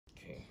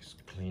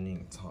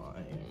cleaning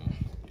time.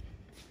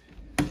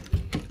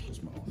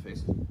 Here's my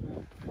office.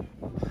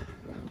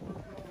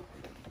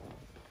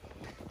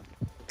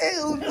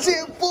 Ew,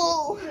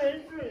 Jimbo!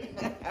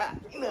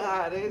 You know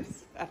how it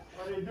is. What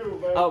do you do,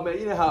 man? Oh man,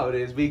 you know how it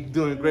is. We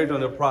doing great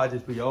on the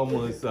project. We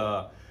almost,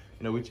 you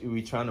know,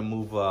 we trying to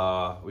move.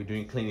 We're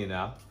doing cleaning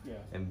now,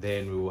 and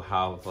then we will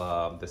have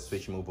the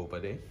switch move over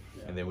there,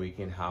 and then we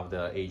can have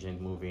the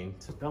agent move in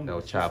to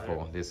El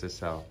Chapo. This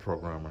is our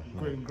programmer.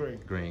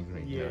 Green.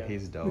 Yeah,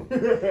 he's dope.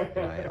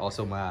 Right.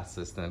 Also my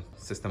assistant,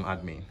 system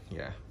admin.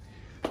 Yeah,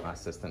 my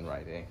assistant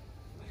right there.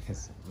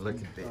 Look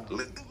at that.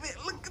 Look at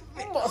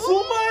me.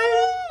 Muscle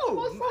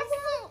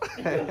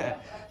man.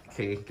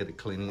 Okay, get the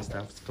cleaning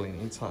stuff. It's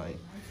cleaning time.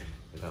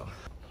 You know,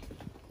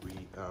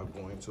 we are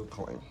going to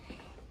clean.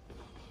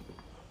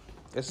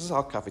 This is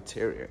our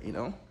cafeteria. You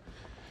know.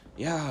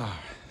 Yeah,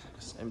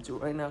 it's empty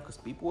right now because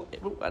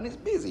everyone is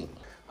busy.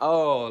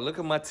 Oh, look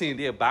at my team.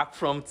 They're back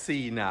from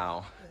tea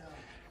now. Yeah.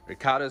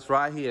 Ricardo's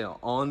right here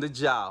on the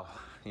job.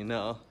 You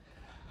know.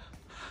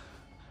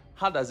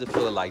 How does it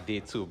feel like day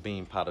 2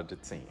 being part of the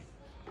team?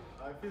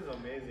 It feels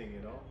amazing, you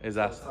know. Is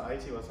that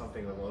IT was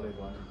something I've always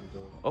wanted to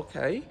do.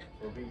 Okay.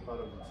 So being part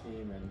of the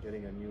team and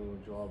getting a new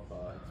job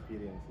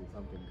experience is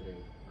something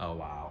great. Oh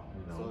wow.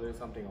 You know. So there's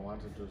something I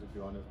wanted to do, to be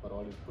honest, but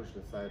always pushed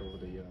aside over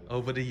the years.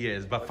 Over the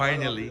years, but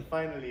finally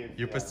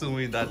you're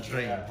pursuing that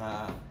dream.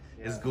 Yeah.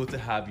 It's good to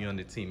have you on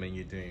the team and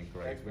you're doing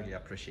great. Thanks, really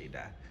appreciate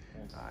that.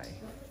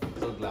 I'm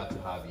so glad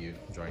to have you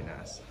join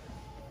us.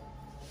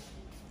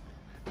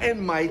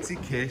 And Mighty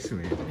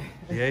Cashman.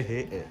 Yeah, he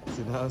is.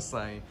 You know what I'm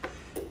saying?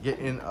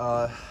 Getting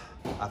I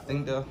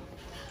think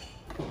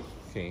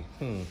okay,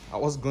 I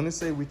was gonna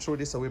say we throw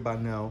this away,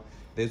 but now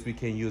this we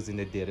can use in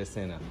the data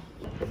center.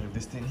 Leave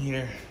this thing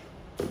here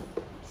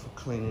for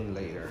cleaning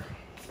later.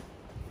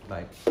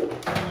 Like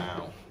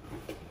now.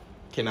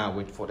 Cannot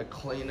wait for the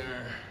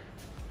cleaner.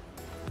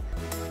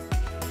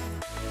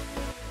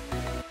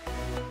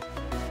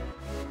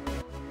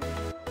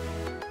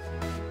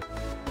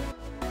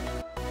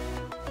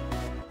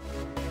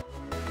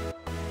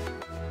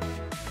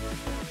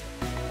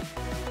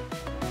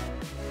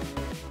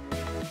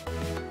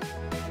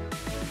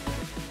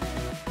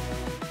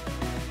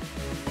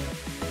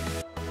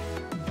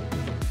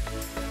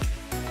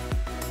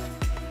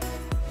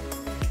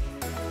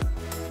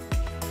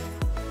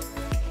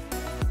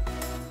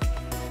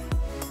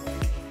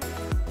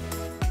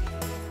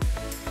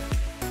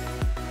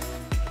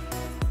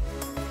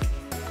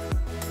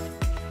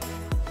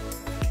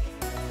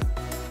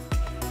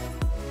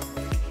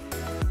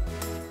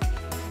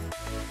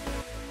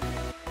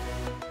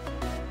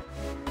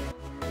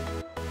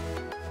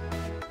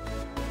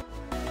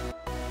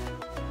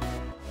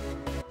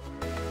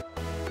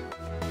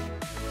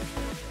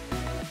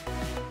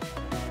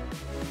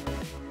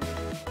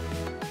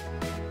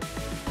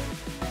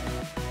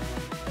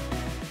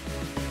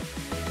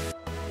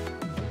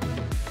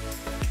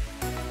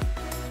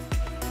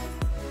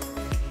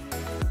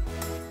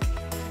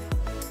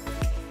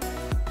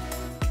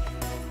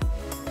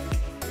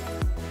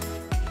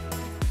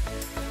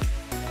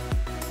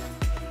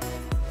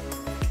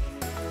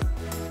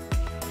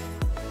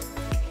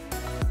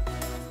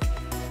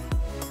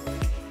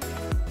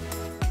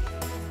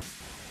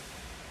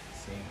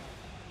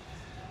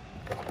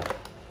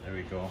 There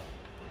we go.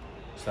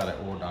 These are the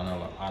old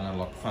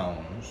analog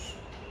phones.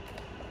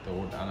 The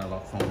old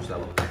analog phones that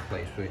we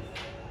replaced with.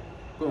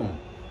 Boom.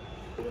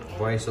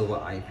 Voice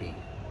over IP. There you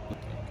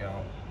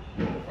go.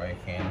 Right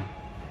hand.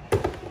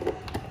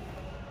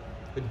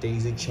 With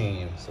daisy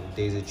chain. So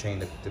daisy chain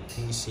the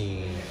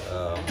PC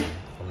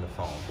from the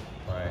phone.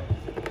 Right.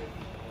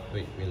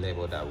 We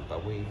label that,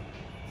 but we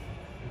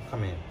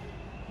come in,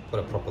 put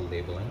a proper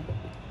label in.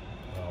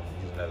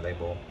 Using a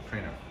label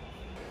printer.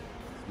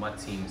 My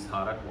team is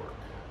hard at work.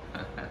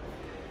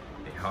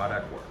 They're hard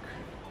at work.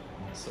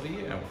 So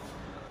yeah,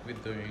 we're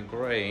doing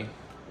great.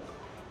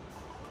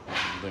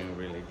 Doing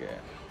really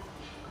good.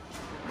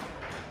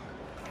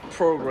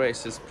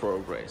 Progress is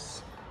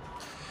progress.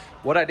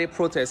 What are they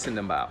protesting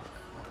about?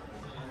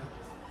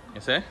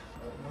 You say?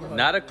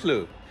 Not a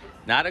clue.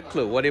 Not a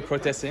clue. What are they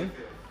protesting?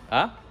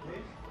 Huh?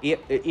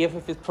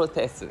 If it's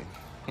protesting.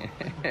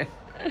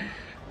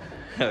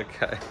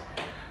 Okay.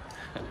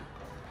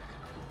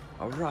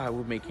 All right,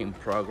 we're making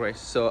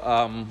progress. So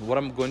what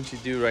I'm going to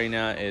do right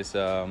now is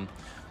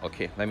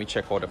okay, let me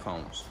check all the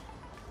phones.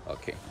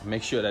 Okay,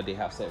 make sure that they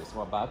have service. I'm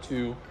about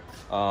to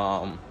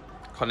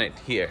connect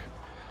here,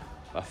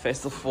 but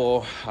first of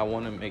all I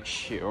want to make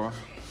sure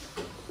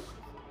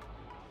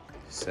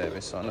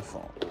service on the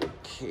phone.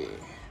 Okay,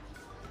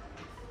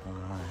 all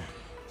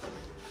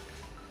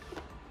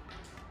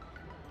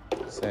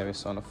right,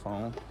 service on the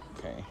phone.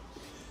 Okay,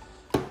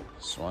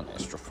 just one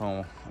extra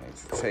phone I need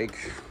to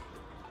take.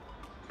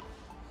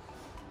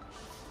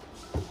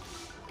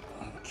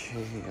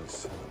 Okay,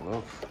 let's have a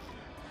look.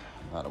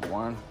 Another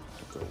one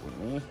to go with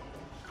me.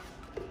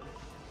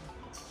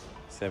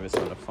 Service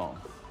on the phone.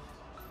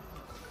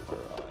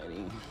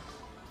 Alrighty.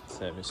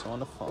 Service on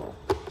the phone.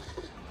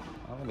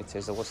 Let me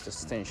test what's the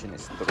extension.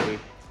 It's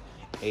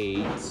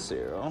 380.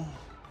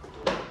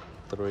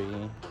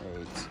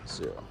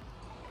 380.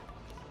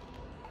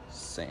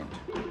 Send.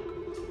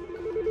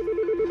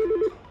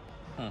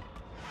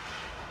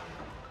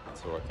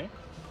 It's working.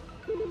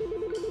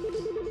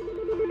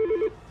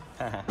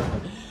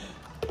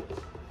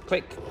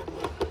 Click.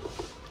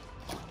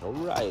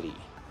 Alrighty.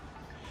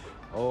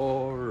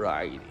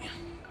 Alrighty.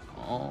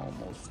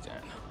 Almost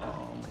done.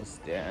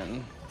 Almost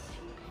done.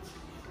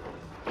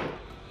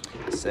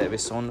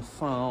 Service on the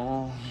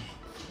phone.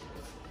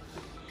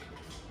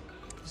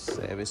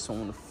 Service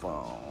on the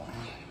phone.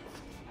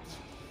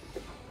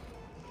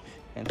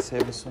 And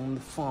service on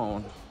the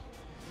phone.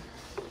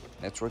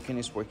 Networking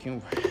is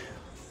working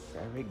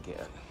very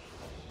good.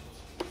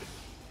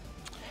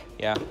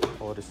 Yeah,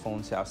 all the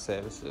phones have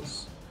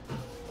services.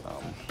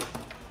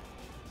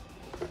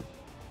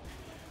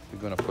 We're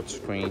gonna put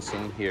screens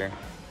in here.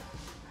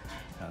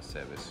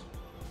 Service.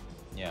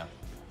 Yeah.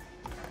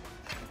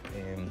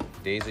 And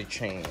daisy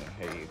chain.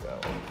 Here you go.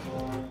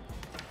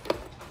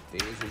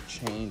 Daisy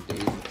chain,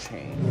 daisy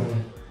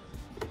chain.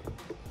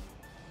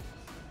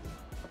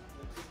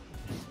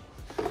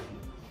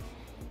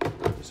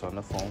 It's on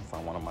the phone.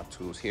 Find one of my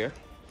tools here.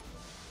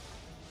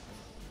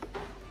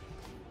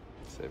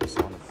 Service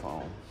on the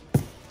phone.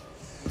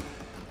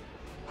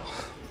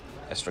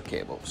 Extra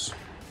cables.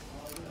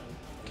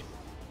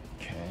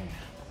 Okay.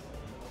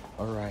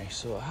 All right.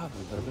 So I have a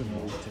little bit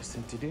more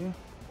testing to do.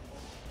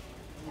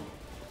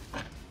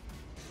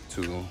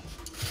 To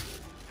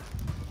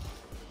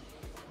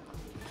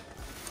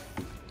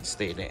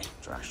stay there,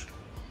 trash.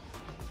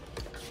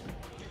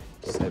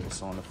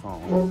 Service on the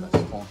phone.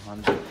 That's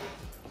 400.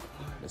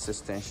 This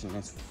extension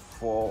is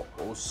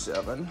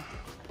 407.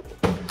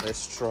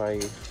 Let's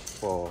try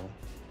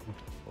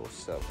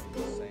 407.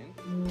 Same.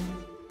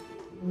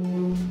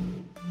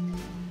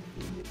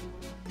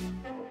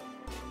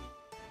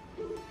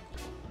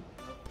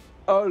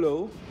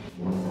 Hello.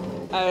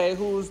 Hey,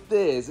 who's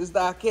this? Is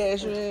that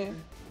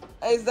Cashman?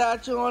 Is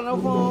that you on the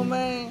phone,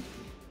 man?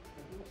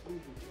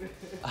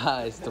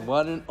 It's the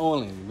one and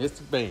only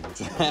Mr.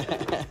 Baines.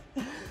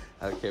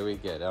 Okay, we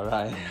good. All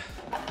right.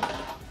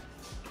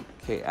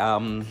 Okay,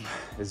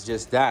 it's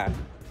just that.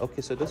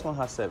 Okay, so this one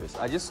has service.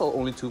 I just saw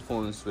only 2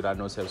 phones without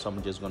no service, so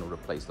I'm just gonna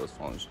replace those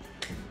phones.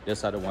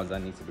 These are the ones that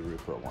need to be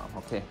reprogrammed.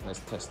 Okay, let's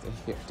test it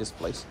here, this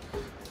place.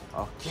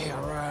 Okay,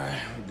 all right,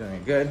 we're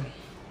doing good.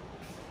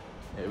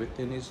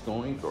 Everything is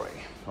going great.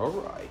 All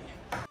right.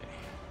 Okay.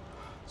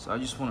 So I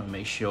just want to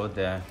make sure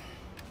that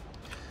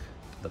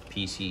the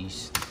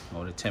PCs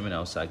or the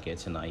terminals are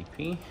getting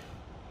IP,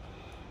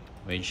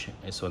 which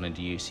is on the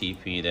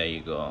DHCP. There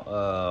you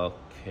go.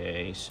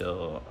 Okay,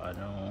 so I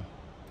don't,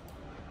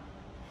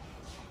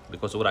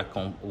 because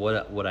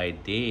what I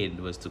did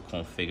was to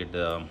configure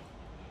the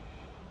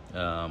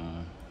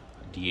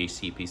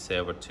DHCP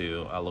server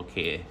to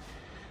allocate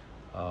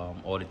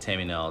all the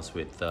terminals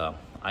with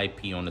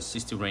IP on the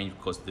 60 range,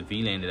 because the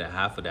VLAN that I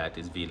have for that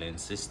is VLAN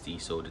 60.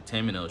 So the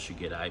terminal should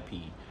get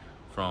IP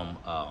from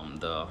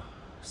the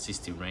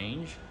 60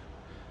 range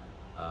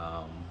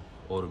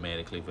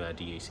automatically via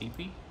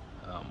DHCP,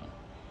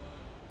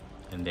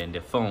 and then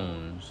the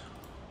phones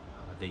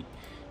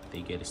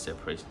they get a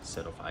separate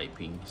set of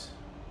IPs.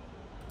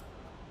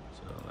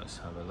 So let's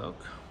have a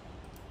look.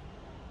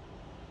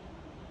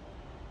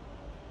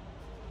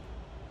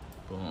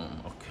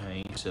 Boom.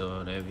 Okay,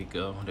 so there we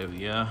go. There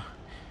we are.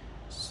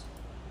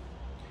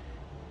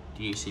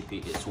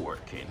 DHCP is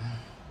working.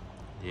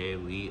 There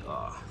we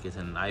are,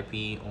 getting an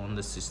IP on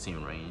the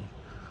 16 range,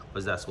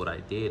 because that's what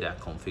I did. I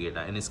configured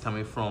that, and it's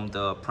coming from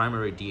the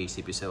primary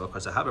DHCP server,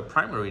 because I have a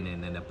primary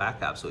and then a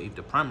backup. So if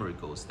the primary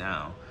goes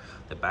down,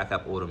 the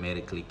backup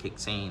automatically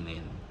kicks in.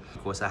 And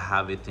because I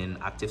have it in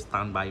active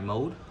standby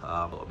mode,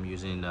 I'm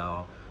using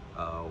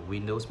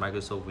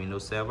Microsoft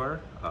Windows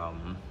Server.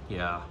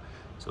 Yeah,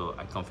 so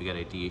I configured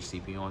a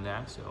DHCP on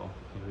that. So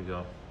here we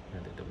go.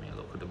 And the domain,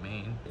 local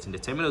domain. It's in the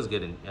terminals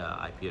getting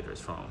IP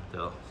address from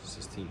the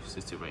 60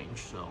 range.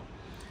 So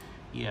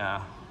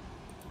yeah,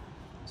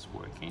 it's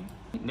working.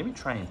 Let me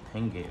try and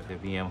ping it, the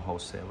VM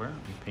host server,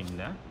 and ping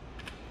that.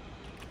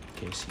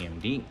 Okay,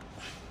 CMD.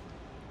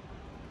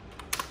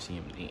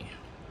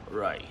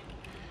 Right.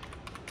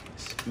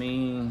 It's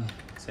me,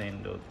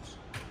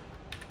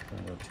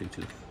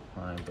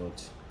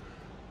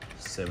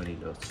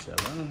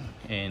 10.225.70.7,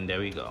 and there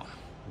we go.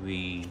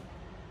 We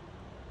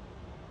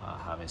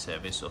having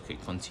service. Okay,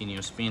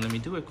 continuous spin. Let me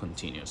do a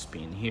continuous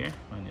spin here.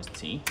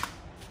 -T.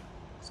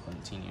 It's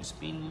continuous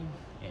spin,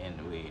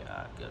 and we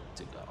are good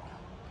to go.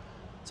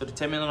 So the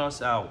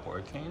terminals are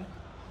working.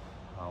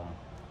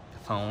 The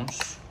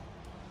phones,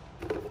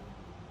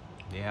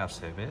 they have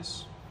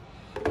service.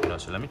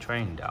 So let me try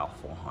and dial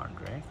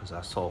 400, because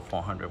I saw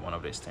 400 one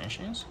of the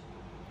extensions.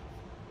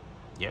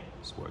 Yep,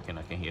 it's working.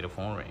 I can hear the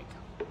phone ring.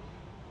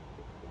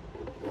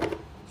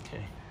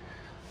 Okay,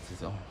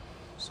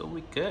 so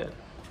we good.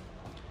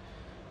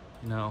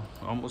 No,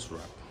 almost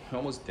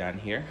done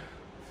here.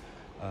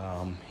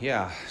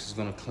 Yeah, just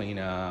gonna clean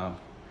up,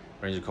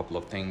 arrange a couple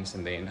of things,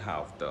 and then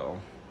have the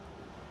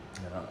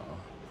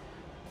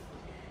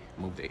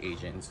move the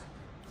agents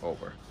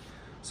over.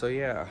 So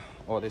yeah,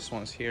 all these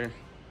ones here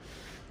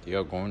they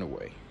are going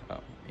away.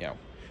 Yeah,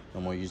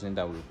 no more using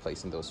that. We're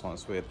replacing those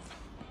ones with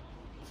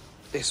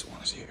this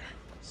ones here.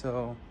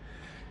 So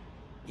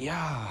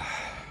yeah,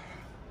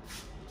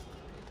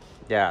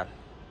 that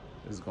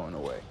is going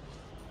away.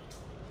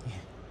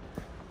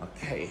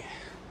 Okay,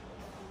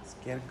 let's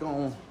get it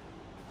going.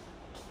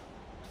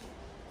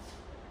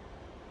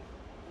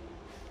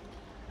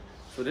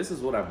 So this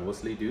is what I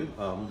mostly do.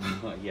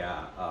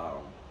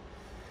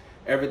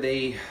 Every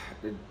day.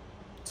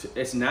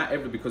 It's not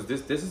every, because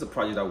this is a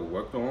project that we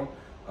worked on.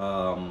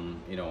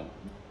 You know,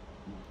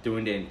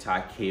 doing the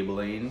entire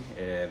cabling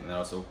and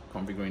also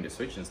configuring the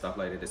switch and stuff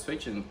like that. The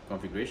switch and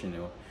configuration, you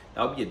know,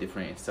 that'll be a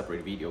different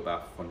separate video.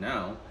 But for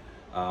now,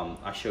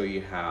 I'll show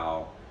you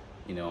how,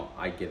 you know,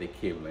 I get the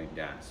cabling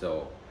done.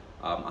 So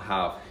I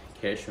have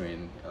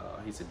Keshwin,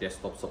 he's a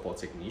desktop support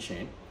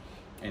technician,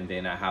 and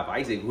then I have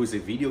Isaac, who's a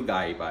video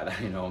guy,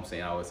 but you know what I'm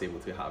saying, I was able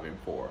to have him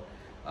for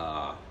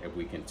a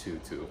weekend to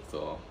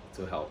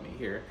help me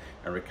here.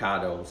 And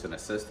Ricardo, who's an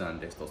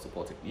assistant desktop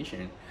support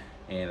technician,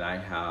 and I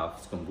have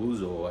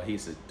Scambuzo,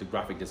 he's the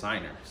graphic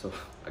designer. So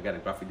I got a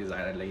graphic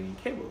designer laying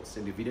cables,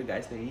 and the video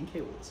guys laying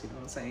cables, you know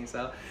what I'm saying?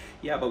 So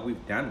yeah, but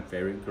we've done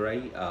very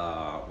great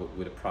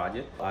with the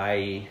project.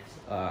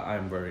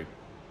 I'm very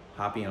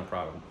happy and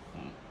proud of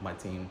my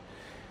team,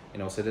 you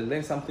know, so they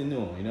learned something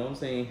new, you know what I'm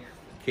saying?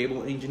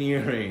 Cable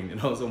engineering, you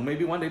know, so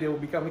maybe one day they will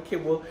become a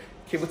cable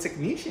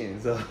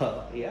technicians.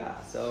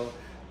 Yeah, so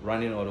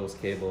running all those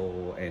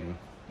cable and,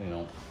 you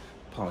know,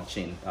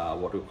 punching,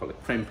 what we call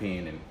it,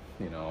 crimping, and,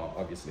 you know,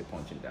 obviously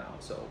punching down.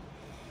 So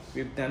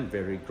we've done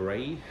very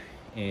great.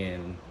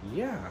 And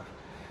yeah,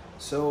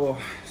 so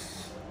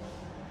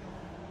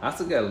I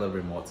still got a little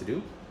bit more to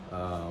do,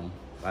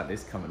 but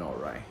it's coming all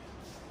right.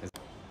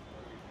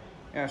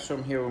 Yeah, so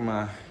I'm here with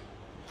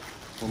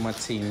my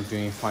team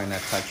doing final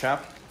touch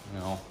up, you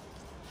know,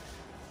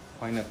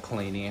 final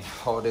cleaning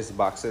all these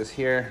boxes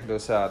here.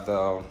 Those are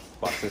the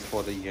boxes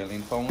for the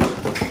yearling phones.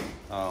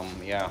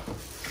 Yeah,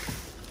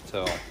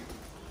 so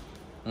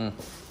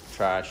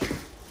trash.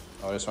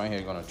 Oh, this one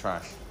here gonna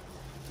trash.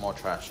 More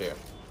trash here.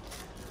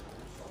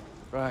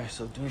 Right,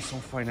 so doing some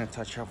final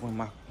touch up with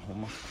my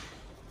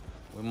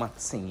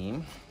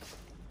team.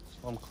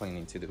 So I'm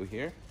cleaning to do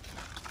here.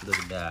 Look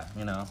at that,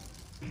 you know.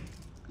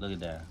 Look at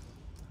that.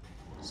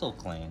 So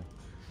clean.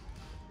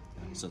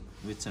 So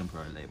with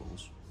temporary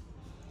labels.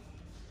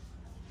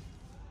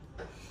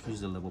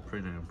 Use the label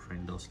printer and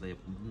print those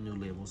new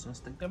labels and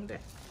stick them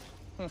there.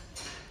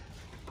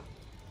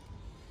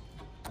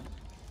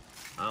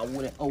 I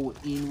wouldn't owe it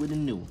in with a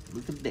new.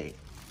 Look at that.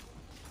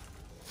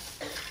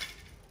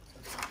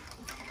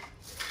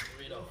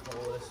 Read off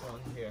all this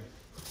one here.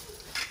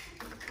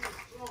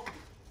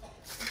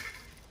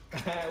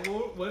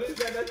 What is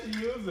that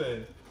you're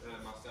using?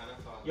 My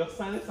sanitizer. Your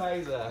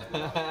sanitizer.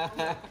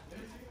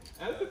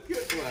 That's a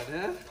good one,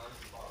 huh?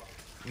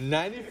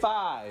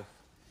 95.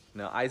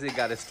 No, Isaac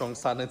got a strong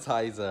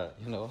sanitizer,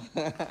 you know.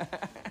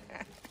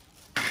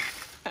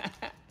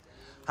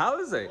 How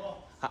is it?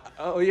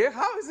 Oh yeah,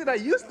 how is it that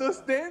you still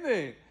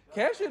standing?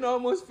 Cashin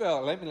almost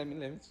fell. Let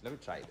me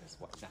try this.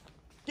 Watch now.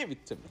 Give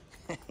it to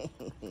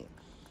me.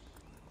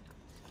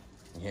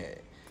 Yeah.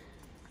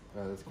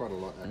 That's quite a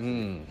lot,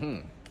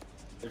 actually.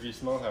 If you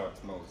smell how it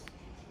smells.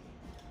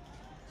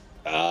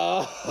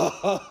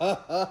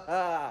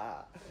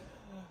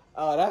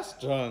 Oh, that's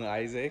strong,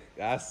 Isaac.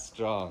 That's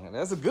strong. And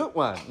that's a good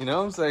one. You know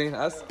what I'm saying?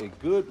 That's a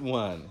good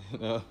one. You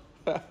know?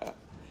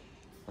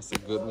 That's a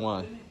good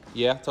one.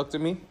 Yeah, talk to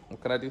me.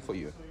 What can I do for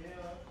you?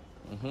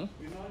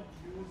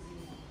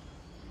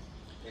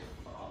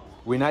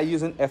 We're not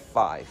using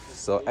F5.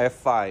 So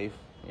F5,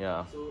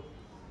 yeah. So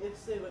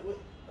F7,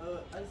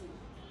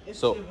 Isaac,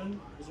 So- F7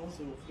 is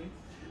also free.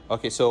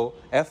 Okay, so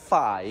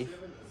F5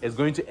 is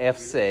going to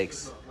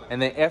F6,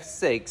 and then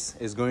F6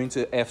 is going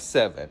to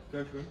F7.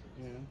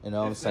 You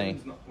know what I'm saying?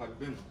 It's not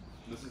plugged in.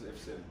 This is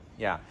F7.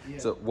 Yeah.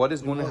 So what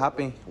is going to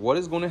happen? What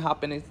is going to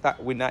happen is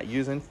that we're not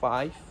using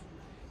 5,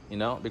 you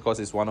know, because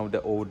it's one of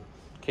the old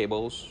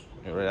cables.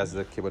 You know, that's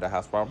the cable that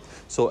has problem.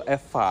 So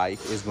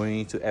F5 is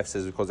going to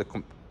F6 because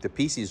the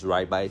PC is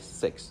right by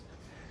 6.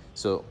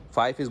 So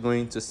 5 is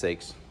going to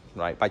 6,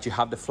 right? But you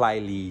have the fly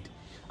lead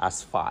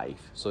as 5.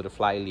 So the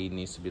fly lead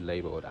needs to be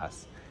labeled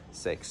as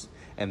 6.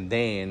 And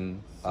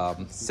then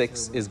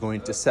 6 is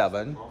going to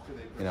 7.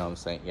 You know what I'm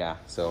saying? Yeah.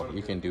 So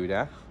you can do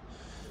that.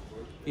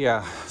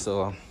 Yeah.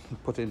 So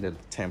put in the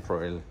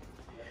temporary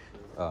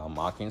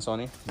markings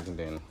on it, and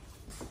then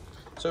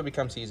so it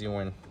becomes easy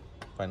when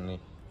finally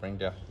bring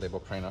the label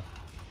printer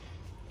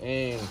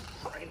and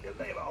print the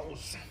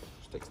labels.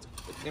 Sticks to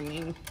put them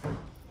in.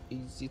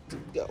 Easy to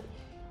go.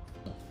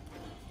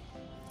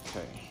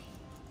 Okay.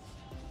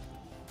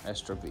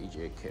 Extra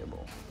VJ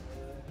cable.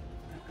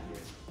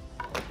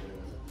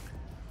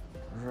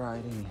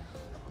 Right in.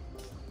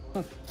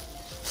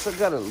 So I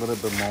got a little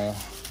bit more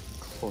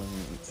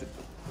cleaning to do.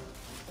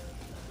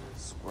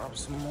 Scrub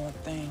some more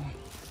thing.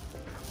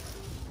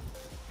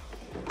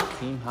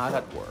 Team hard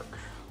at work.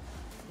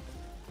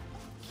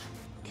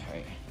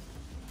 Okay.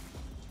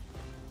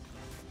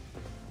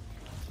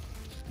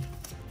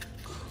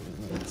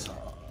 Cleaning time.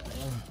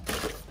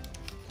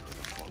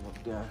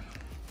 good.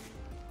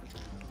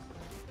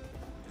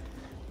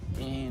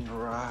 And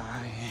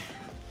right.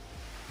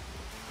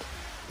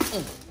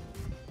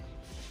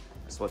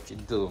 That's what you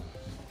do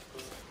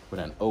with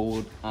an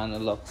old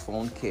analog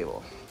phone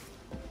cable.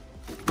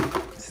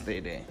 Stay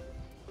there.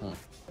 Okay.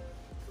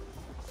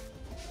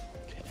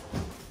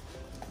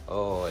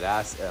 Oh,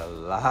 that's a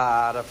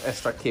lot of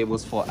extra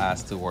cables for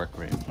us to work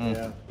with.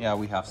 Yeah. Yeah,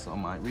 we have so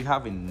much. We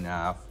have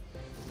enough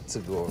to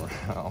go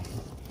around.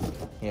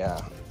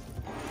 Yeah.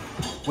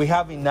 We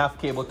have enough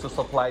cable to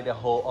supply the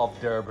whole of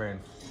Durban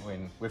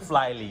with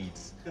fly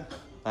leads.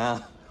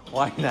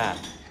 Why not?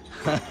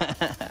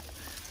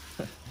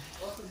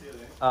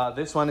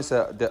 This one is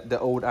the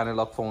old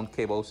analog phone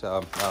cables,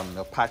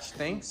 the patch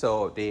thing.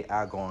 So they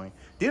are going.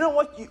 Do you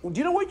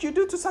know what you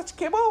do to such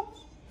cable?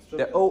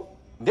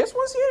 This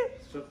one's here.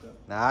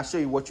 Now I'll show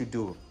you what you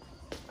do.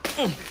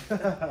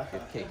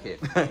 Kid.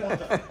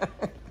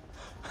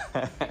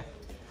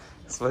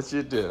 That's what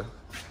you do.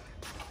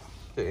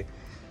 Okay.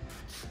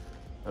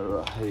 All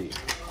right.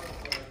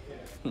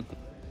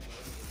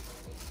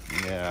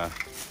 Yeah,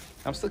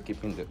 I'm still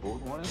keeping the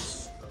old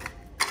ones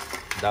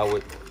that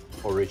were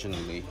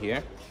originally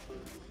here.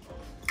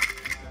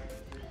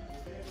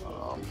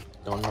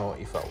 Don't know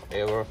if I'll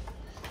ever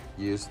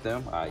use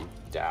them. I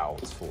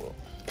doubtful,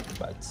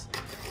 but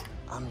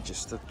I'm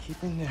just still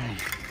keeping them.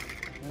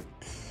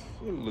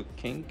 We're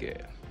looking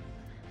good.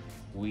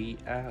 We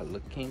are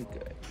looking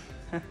good.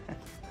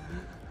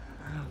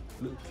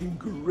 Looking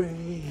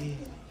great.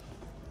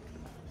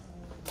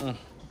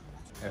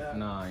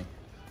 F9.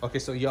 Okay,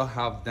 so y'all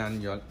have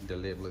done the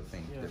labeling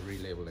thing, the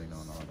relabeling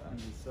on all that.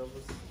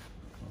 Service.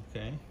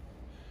 Okay.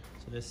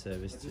 So this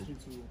service I just need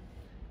to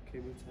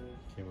cable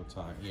tie. Cable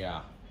tie.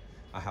 Yeah,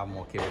 I have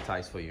more cable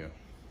ties for you.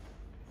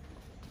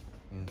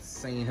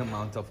 Insane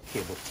amount of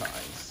cable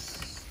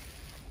ties.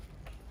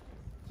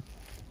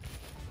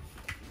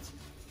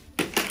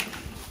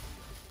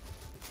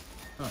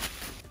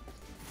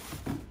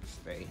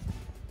 Stay.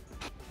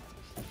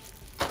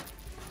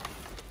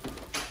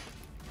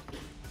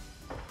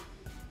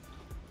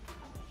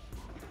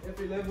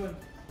 F11.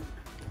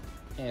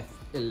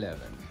 F11.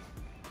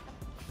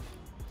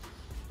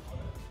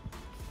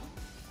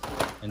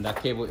 And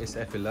that cable is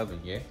F11,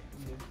 yeah?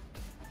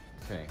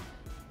 Okay.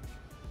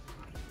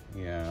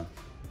 Yeah.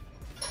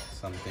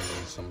 Something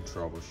with some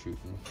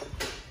troubleshooting.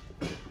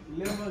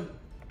 11.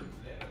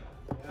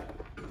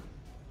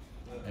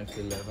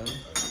 F11.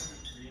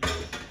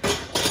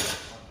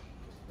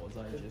 Was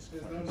I just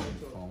connecting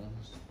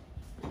phones?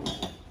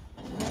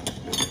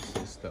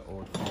 This is the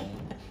old phone.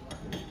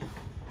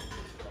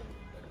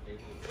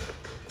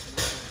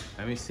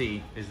 Let me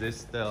see. Is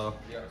this the?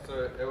 Yeah. So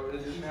it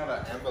doesn't have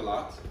an amber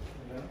light.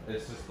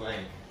 It's just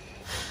blank,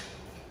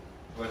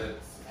 but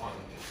it's on.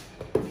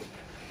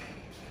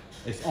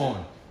 It's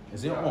on.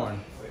 Is it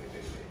on?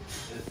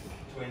 It's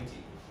 20.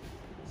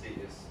 See,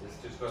 it's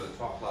just got a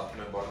top light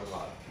and a bottom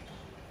light.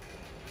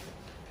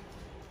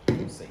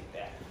 Don't say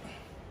that.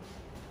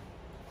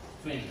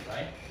 20,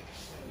 right?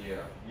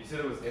 Yeah. You said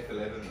it was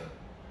F11 though.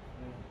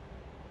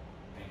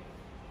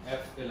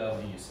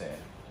 F11, you said.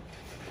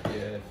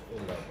 Yeah,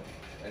 F11.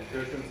 And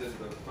Kirkham says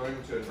the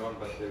phone turned on,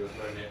 but there was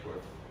no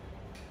network.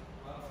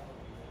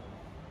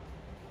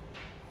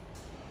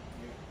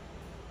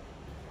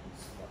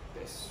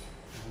 This.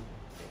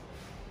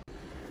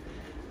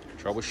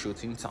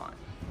 Troubleshooting time.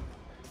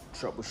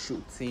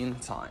 Troubleshooting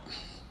time.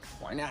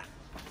 Why not?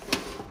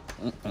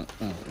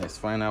 Let's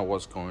find out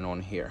what's going on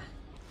here.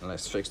 And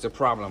let's fix the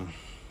problem.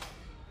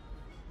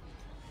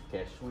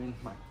 Cash win.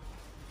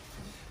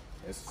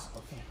 Yes.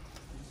 Okay.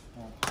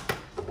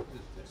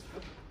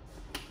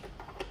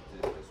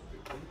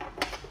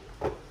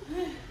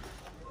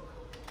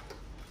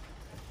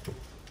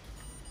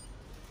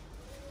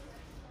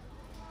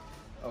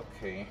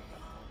 Okay.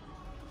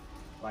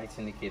 Lights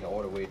indicate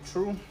all the way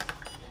through.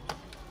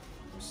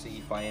 Let's see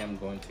if I am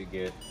going to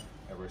get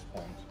a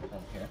response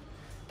from here.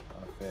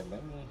 Okay,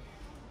 let me.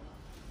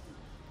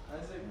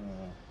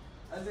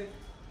 Isaac.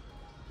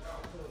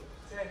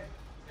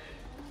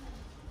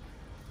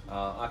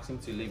 Ask him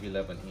to leave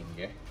 11 in,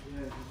 yeah?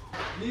 Yeah.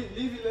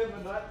 Leave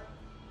 11, right?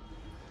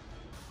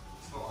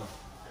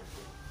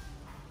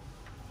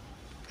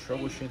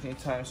 Troubleshooting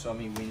time, so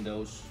many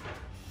windows.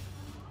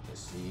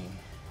 Let's see.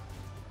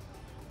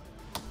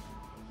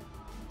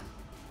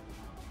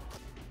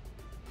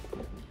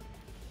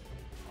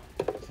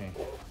 Okay.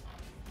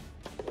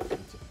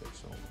 Need to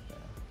fix all of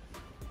that.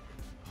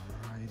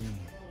 Alrighty.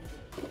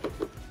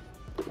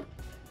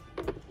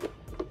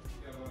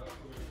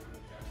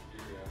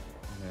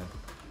 Yeah.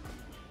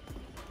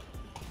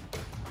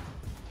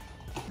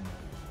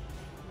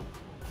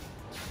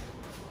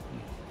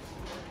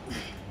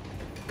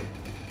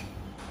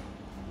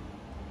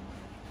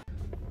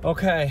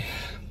 Okay,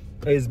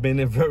 it's been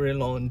a very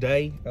long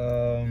day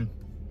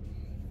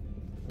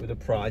with the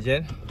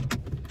project.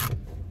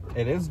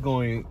 It is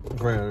going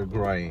very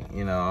great,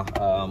 you know,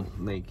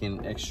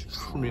 making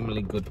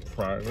extremely good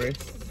progress.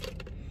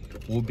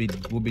 We'll be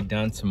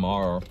done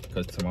tomorrow,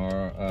 because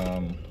tomorrow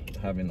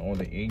having all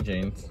the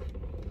agents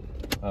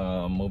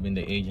moving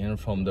the agent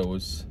from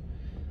those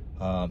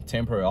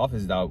temporary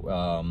office that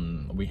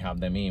we have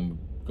them in.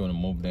 We're gonna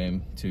move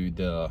them to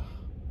the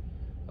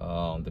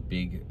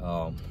big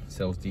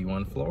sales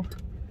D1 floor.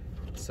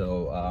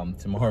 So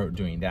tomorrow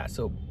doing that,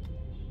 so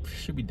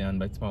should be done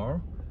by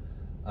tomorrow.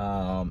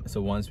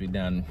 So once we're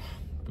done,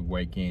 we're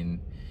working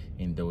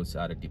in those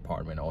other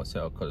department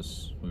also,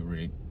 because we're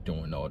really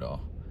doing all the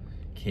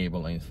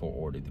cabling for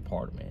all the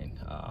department,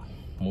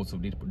 most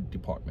of the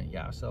department.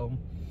 Yeah, so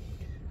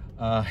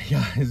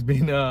yeah, it's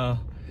been a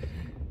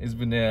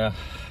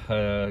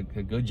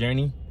good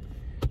journey,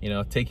 you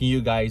know, taking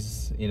you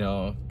guys, you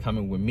know,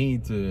 coming with me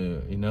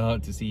to, you know,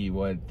 to see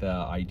what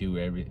I do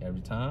every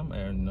time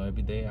and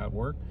every day at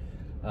work.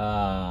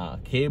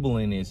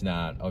 Cabling is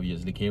not,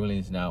 obviously cabling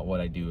is not what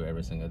I do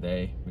every single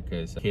day,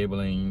 because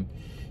cabling,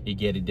 you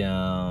get it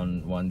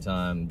down one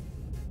time,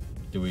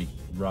 do it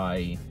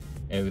right,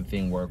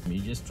 everything works.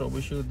 You just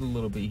troubleshoot a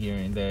little bit here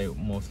and there,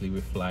 mostly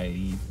with fly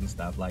leads and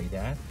stuff like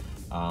that.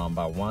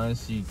 But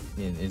once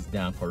it's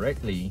done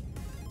correctly,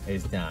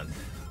 it's done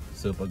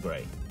super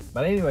great.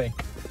 But anyway,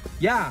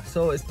 yeah,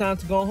 so it's time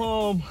to go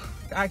home.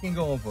 I can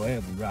go home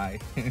forever,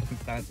 right?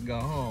 It's time to go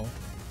home.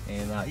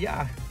 And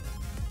yeah,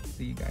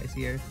 see you guys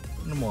here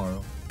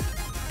tomorrow.